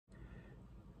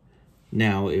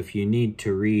Now, if you need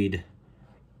to read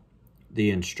the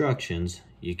instructions,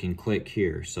 you can click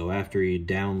here. So after you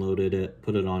downloaded it,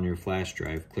 put it on your flash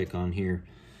drive, click on here.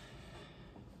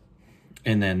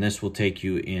 And then this will take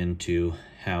you into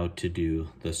how to do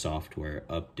the software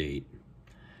update.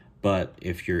 But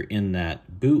if you're in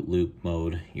that boot loop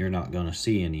mode, you're not going to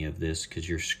see any of this because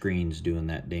your screen's doing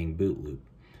that dang boot loop.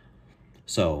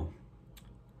 So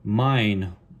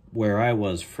mine, where I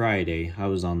was Friday, I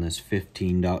was on this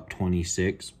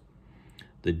 15.26.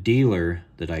 The dealer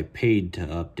that I paid to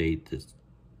update the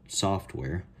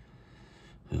software,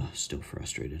 still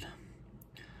frustrated,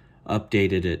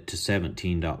 updated it to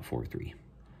 17.43.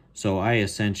 So I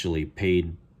essentially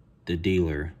paid the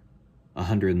dealer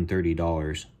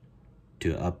 $130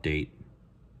 to update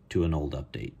to an old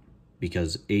update,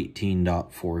 because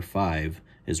 18.45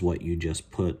 is what you just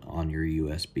put on your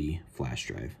USB flash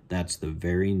drive. That's the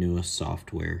very newest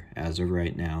software as of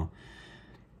right now,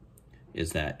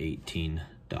 is that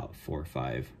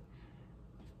 18.45.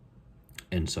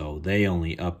 And so they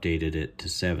only updated it to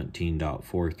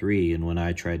 17.43, and when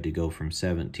I tried to go from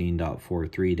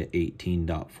 17.43 to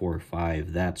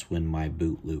 18.45, that's when my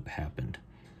boot loop happened.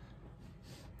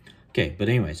 Okay, but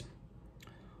anyways,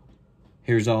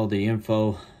 here's all the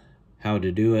info, how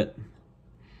to do it.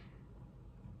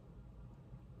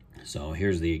 So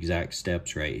here's the exact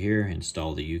steps right here.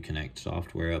 Install the UCONNECT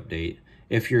software update.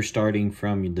 If you're starting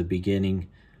from the beginning,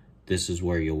 this is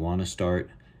where you'll want to start.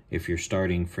 If you're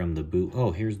starting from the boot,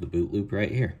 oh, here's the boot loop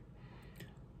right here.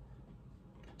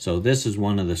 So this is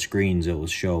one of the screens that will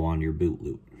show on your boot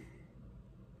loop.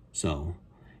 So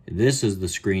this is the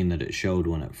screen that it showed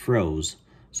when it froze.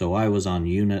 So I was on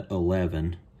unit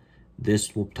 11.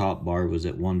 This top bar was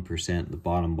at 1%, the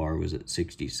bottom bar was at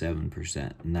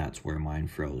 67%, and that's where mine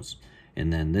froze.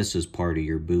 And then this is part of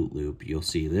your boot loop. You'll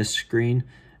see this screen,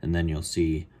 and then you'll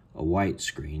see a white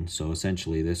screen. So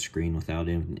essentially this screen without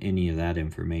any of that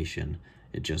information,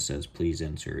 it just says please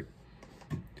insert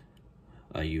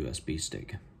a USB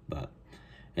stick.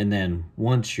 And then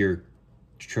once your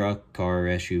truck, car,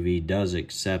 SUV does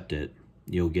accept it,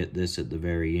 you'll get this at the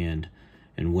very end.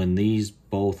 And when these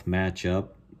both match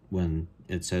up, when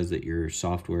it says that your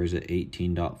software is at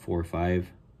 18.45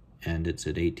 and it's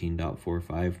at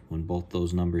 18.45, when both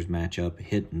those numbers match up,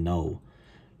 hit no.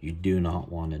 You do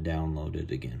not want to download it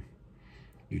again.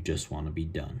 You just want to be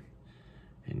done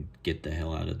and get the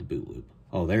hell out of the boot loop.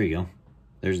 Oh, there you go.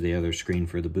 There's the other screen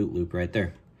for the boot loop right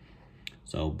there.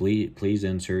 So please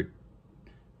insert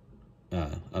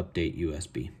update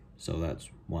USB. So that's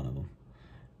one of them.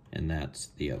 And that's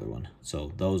the other one.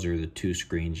 So those are the two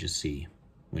screens you see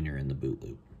when you're in the boot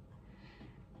loop.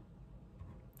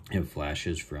 It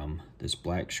flashes from this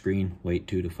black screen, wait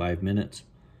 2 to 5 minutes,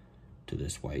 to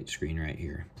this white screen right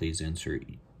here. Please insert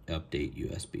update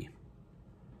USB.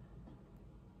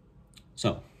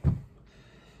 So,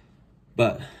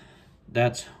 but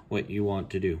that's what you want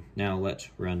to do. Now let's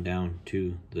run down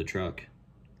to the truck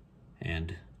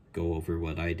and go over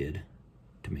what I did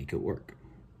to make it work,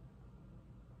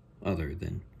 other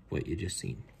than what you just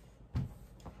seen.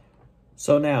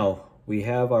 So now we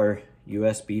have our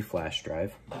USB flash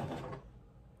drive.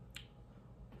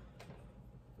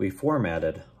 We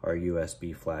formatted our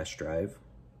USB flash drive.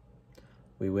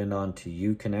 We went on to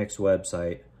UCONNECT's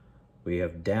website. We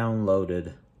have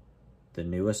downloaded the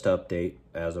newest update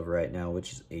as of right now,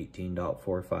 which is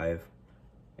 18.45,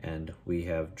 and we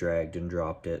have dragged and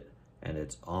dropped it, and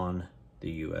it's on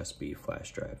the USB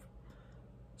flash drive.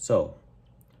 So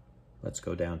let's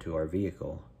go down to our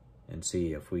vehicle and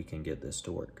see if we can get this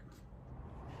to work.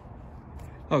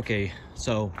 Okay,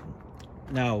 so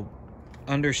now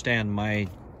understand my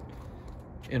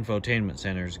infotainment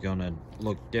center is gonna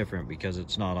look different because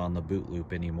it's not on the boot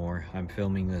loop anymore. I'm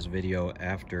filming this video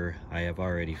after I have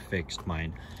already fixed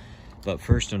mine. But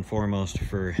first and foremost,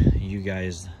 for you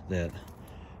guys that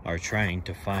are trying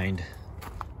to find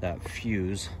that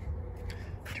fuse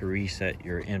to reset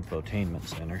your infotainment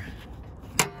center.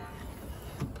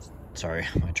 Sorry,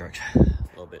 my truck's a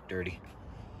little bit dirty.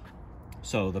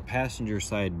 So the passenger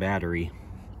side battery,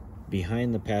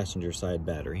 behind the passenger side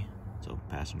battery, so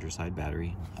passenger side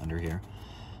battery under here.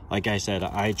 Like I said,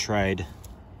 I tried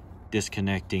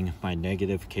disconnecting my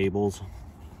negative cables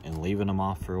and leaving them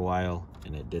off for a while,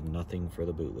 and it did nothing for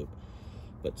the boot loop.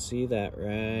 But see that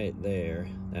right there,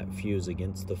 that fuse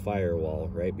against the firewall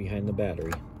right behind the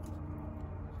battery.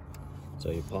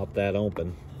 So you pop that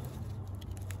open.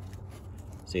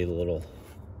 See the little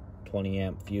 20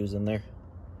 amp fuse in there?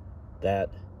 That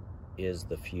is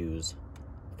the fuse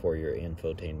for your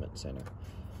infotainment center.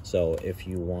 So if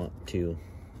you want to,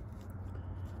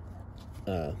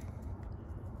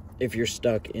 if you're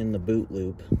stuck in the boot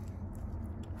loop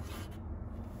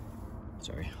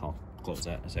sorry, I'll close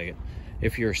that in a second.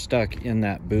 If you're stuck in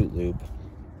that boot loop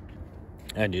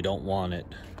and you don't want it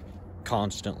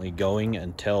constantly going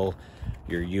until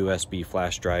your USB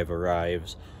flash drive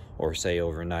arrives, or say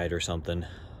overnight or something,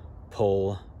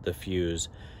 pull the fuse.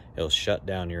 It'll shut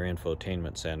down your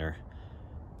infotainment center.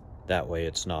 That way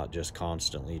it's not just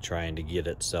constantly trying to get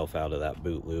itself out of that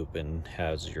boot loop and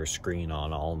has your screen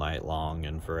on all night long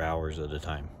and for hours at a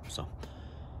time. So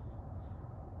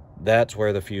that's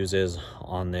where the fuse is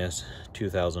on this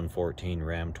 2014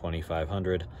 Ram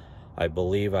 2500. I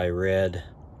believe I read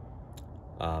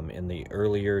in the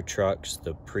earlier trucks,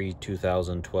 the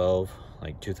pre-2012,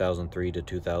 like 2003 to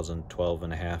 2012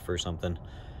 and a half or something,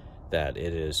 that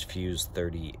it is fuse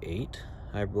 38,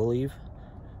 I believe.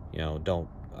 You know,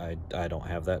 I don't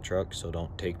have that truck, so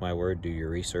don't take my word, do your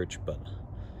research. But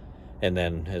and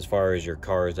then as far as your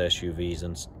cars, SUVs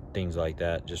and things like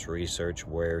that, just research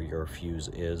where your fuse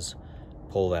is,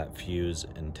 pull that fuse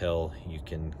until you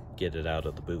can get it out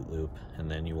of the boot loop, and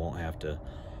then you won't have to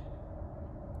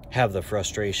have the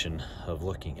frustration of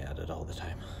looking at it all the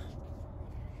time.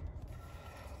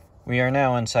 We are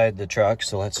now inside the truck,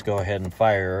 so let's go ahead and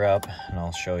fire her up and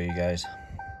I'll show you guys.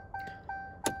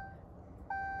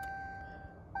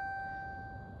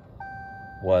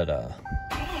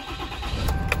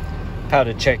 How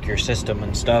to check your system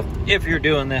and stuff if you're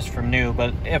doing this from new.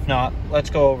 But if not, let's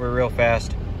go over real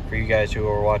fast for you guys who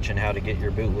are watching how to get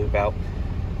your boot loop out.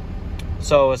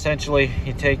 So essentially,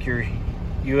 you take your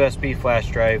USB flash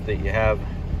drive that you have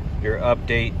your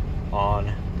update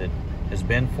on that has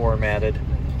been formatted,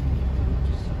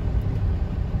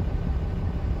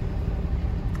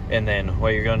 and then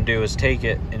what you're going to do is take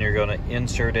it and you're going to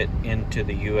insert it into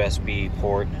the USB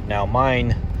port. Now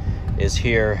mine is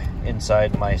here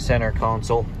inside my center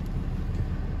console,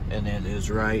 and it is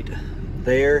right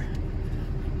there.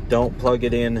 Don't plug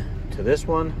it in to this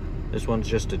one. This one's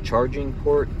just a charging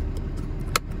port.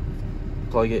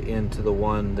 Plug it into the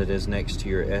one that is next to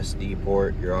your SD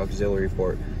port, your auxiliary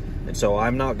port. And so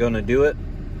I'm not going to do it,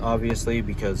 obviously,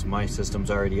 because my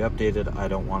system's already updated. I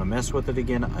don't want to mess with it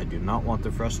again. I do not want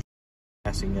the frustration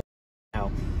messing it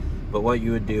out. But what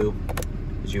you would do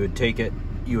is you would take it,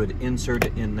 you would insert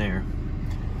it in there,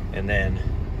 and then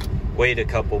wait a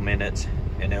couple minutes,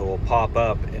 and it will pop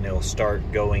up and it will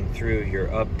start going through your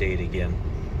update again.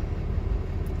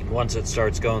 Once it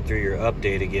starts going through your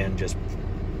update again, just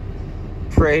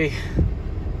pray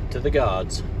to the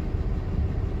gods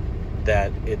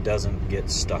that it doesn't get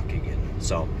stuck again.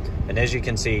 So, and as you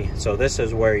can see, so this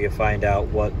is where you find out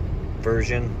what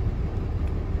version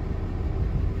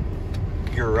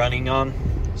you're running on.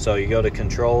 So you go to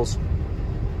controls,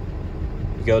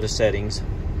 you go to settings,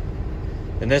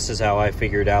 and this is how I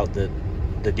figured out that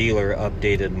the dealer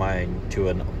updated mine to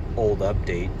an old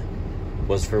update.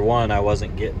 Was, for one, I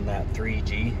wasn't getting that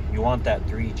 3G. You want that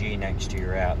 3G next to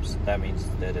your apps. That means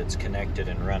that it's connected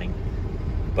and running.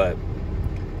 But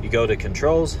you go to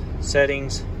controls,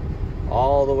 settings,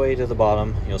 all the way to the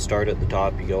bottom. You'll start at the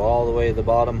top, you go all the way to the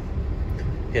bottom,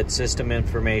 hit system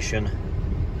information,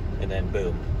 and then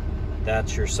boom,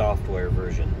 that's your software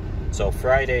version. So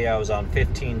Friday I was on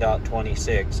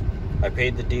 15.26. I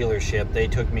paid the dealership, they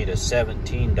took me to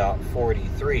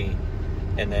 17.43.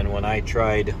 And then when I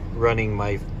tried running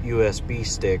my USB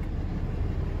stick,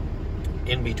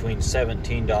 in between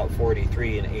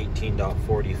 17.43 and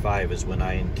 18.45 is when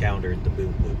I encountered the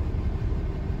boot loop.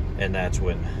 And that's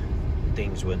when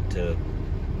things went to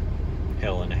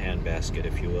hell in a handbasket,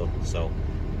 if you will. So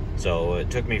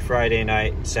it took me Friday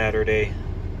night, Saturday,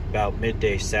 about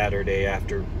midday Saturday,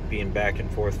 after being back and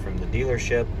forth from the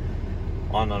dealership,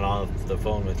 on and off the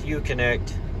phone with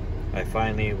UCONNECT, I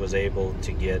finally was able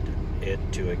to get it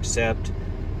to accept.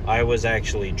 I was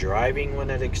actually driving when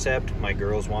it accepted. My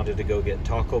girls wanted to go get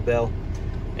Taco Bell,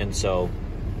 and so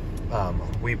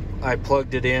I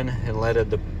plugged it in and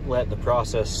let the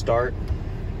process start.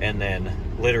 And then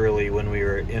literally when we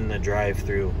were in the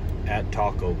drive-thru at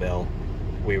Taco Bell,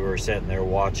 we were sitting there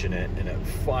watching it, and it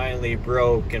finally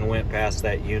broke and went past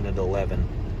that unit 11.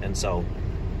 And so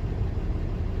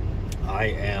I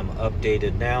am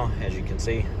updated now, as you can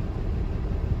see.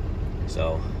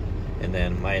 So, and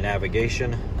then my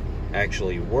navigation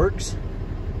actually works.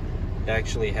 It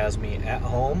actually has me at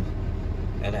home,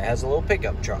 and it has a little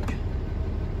pickup truck.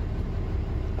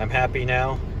 I'm happy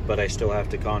now, but I still have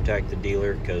to contact the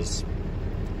dealer because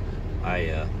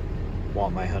I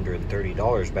want my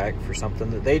 $130 back for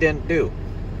something that they didn't do.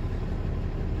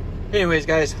 Anyways,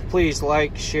 guys, please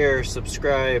like, share,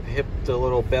 subscribe, hit the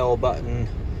little bell button,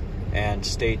 and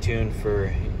stay tuned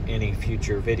for any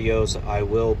future videos. I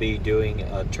will be doing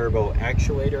a turbo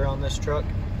actuator on this truck.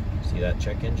 See that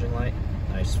check engine light?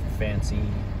 Nice fancy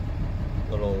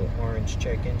little orange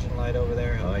check engine light over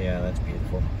there. Oh yeah, that's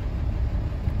beautiful.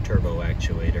 Turbo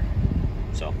actuator.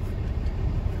 So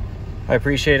I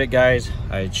appreciate it, guys.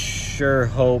 I sure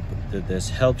hope that this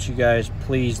helps you guys.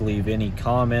 Please leave any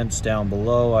comments down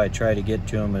below. I try to get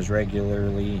to them as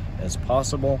regularly as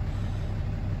possible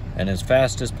and as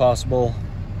fast as possible.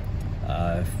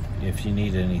 If you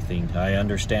need anything, I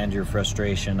understand your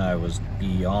frustration. I was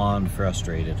beyond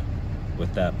frustrated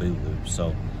with that boot loop,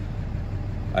 so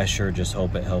I sure just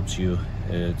hope it helps you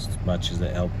as much as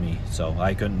it helped me. So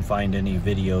I couldn't find any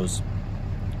videos,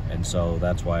 and so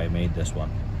that's why I made this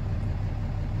one.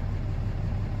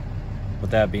 With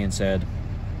that being said,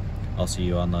 I'll see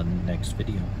you on the next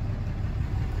video.